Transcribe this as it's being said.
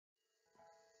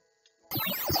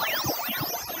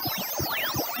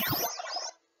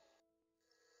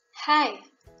Hi,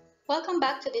 welcome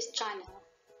back to this channel.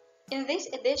 In this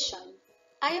edition,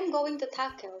 I am going to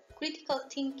tackle critical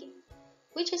thinking,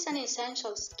 which is an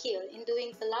essential skill in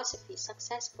doing philosophy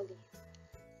successfully.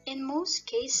 In most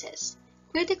cases,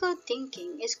 critical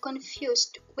thinking is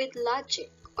confused with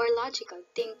logic or logical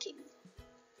thinking.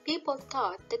 People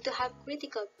thought that to have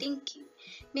critical thinking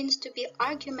means to be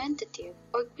argumentative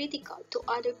or critical to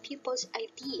other people's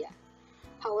idea.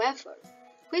 However,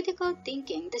 critical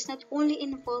thinking does not only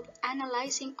involve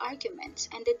analyzing arguments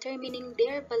and determining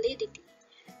their validity.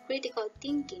 Critical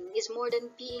thinking is more than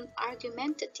being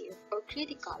argumentative or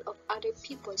critical of other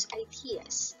people's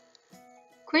ideas.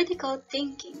 Critical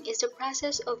thinking is the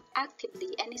process of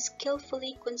actively and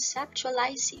skillfully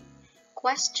conceptualizing,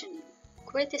 questioning,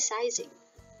 criticizing,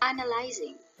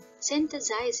 analyzing,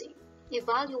 synthesizing,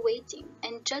 evaluating,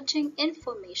 and judging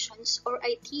informations or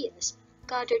ideas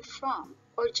gathered from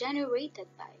or generated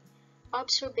by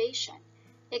observation,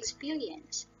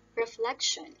 experience,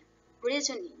 reflection,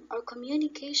 reasoning, or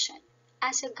communication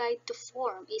as a guide to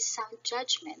form a sound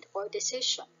judgment or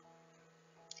decision.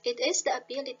 It is the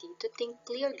ability to think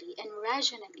clearly and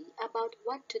rationally about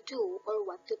what to do or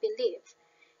what to believe.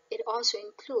 It also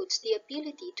includes the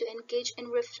ability to engage in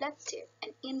reflective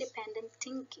and independent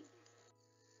thinking.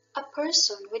 A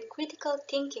person with critical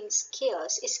thinking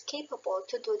skills is capable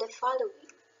to do the following.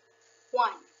 1.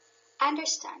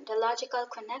 Understand the logical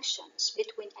connections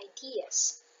between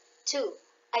ideas. 2.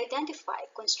 Identify,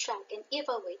 construct, and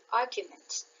evaluate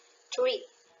arguments. 3.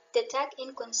 Detect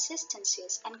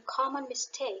inconsistencies and common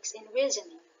mistakes in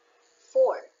reasoning.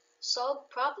 4. Solve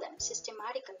problems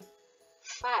systematically.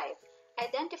 5.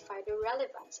 Identify the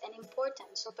relevance and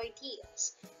importance of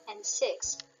ideas. And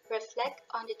 6. Reflect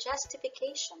on the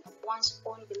justification of one's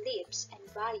own beliefs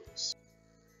and values.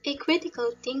 A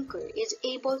critical thinker is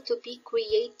able to be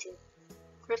creative,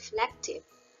 reflective,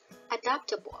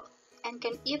 adaptable, and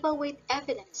can evaluate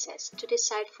evidences to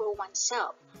decide for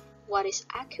oneself what is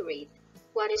accurate,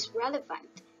 what is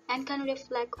relevant, and can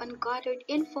reflect on gathered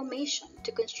information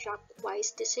to construct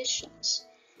wise decisions.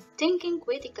 Thinking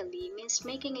critically means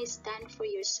making a stand for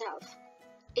yourself.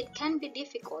 It can be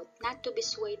difficult not to be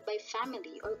swayed by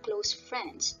family or close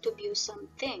friends to view some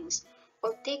things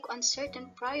or take on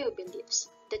certain prior beliefs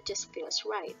that just feels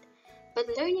right. But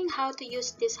learning how to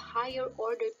use these higher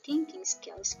order thinking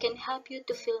skills can help you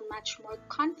to feel much more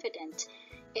confident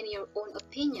in your own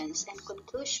opinions and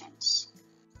conclusions.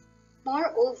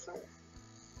 Moreover,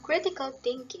 critical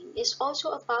thinking is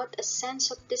also about a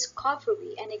sense of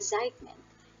discovery and excitement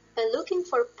by looking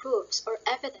for proofs or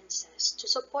evidences to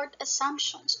support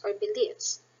assumptions or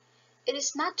beliefs. It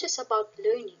is not just about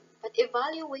learning, but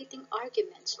evaluating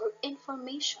arguments or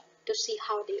information to see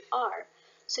how they are,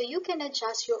 so you can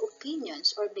adjust your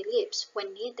opinions or beliefs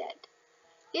when needed.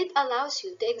 It allows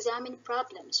you to examine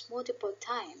problems multiple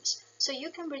times so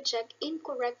you can reject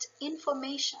incorrect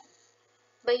information.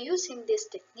 By using these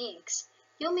techniques,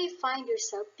 you may find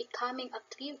yourself becoming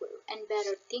a clearer and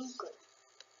better thinker.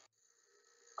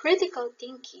 Critical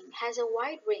thinking has a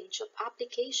wide range of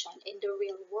application in the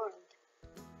real world.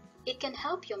 It can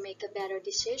help you make a better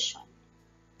decision,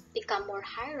 become more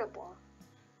hireable,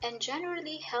 and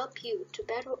generally help you to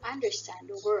better understand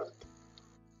the world.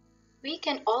 We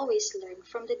can always learn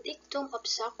from the dictum of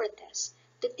Socrates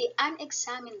that the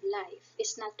unexamined life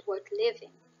is not worth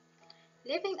living.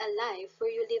 Living a life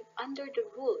where you live under the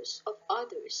rules of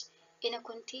others in a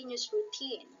continuous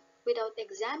routine without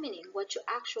examining what you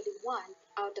actually want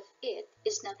out of it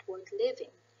is not worth living.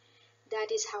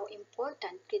 That is how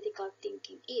important critical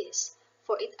thinking is,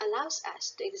 for it allows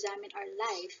us to examine our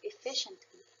life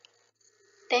efficiently.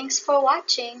 Thanks for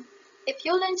watching. If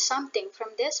you learned something from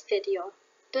this video,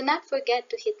 do not forget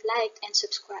to hit like and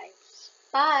subscribe.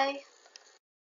 Bye!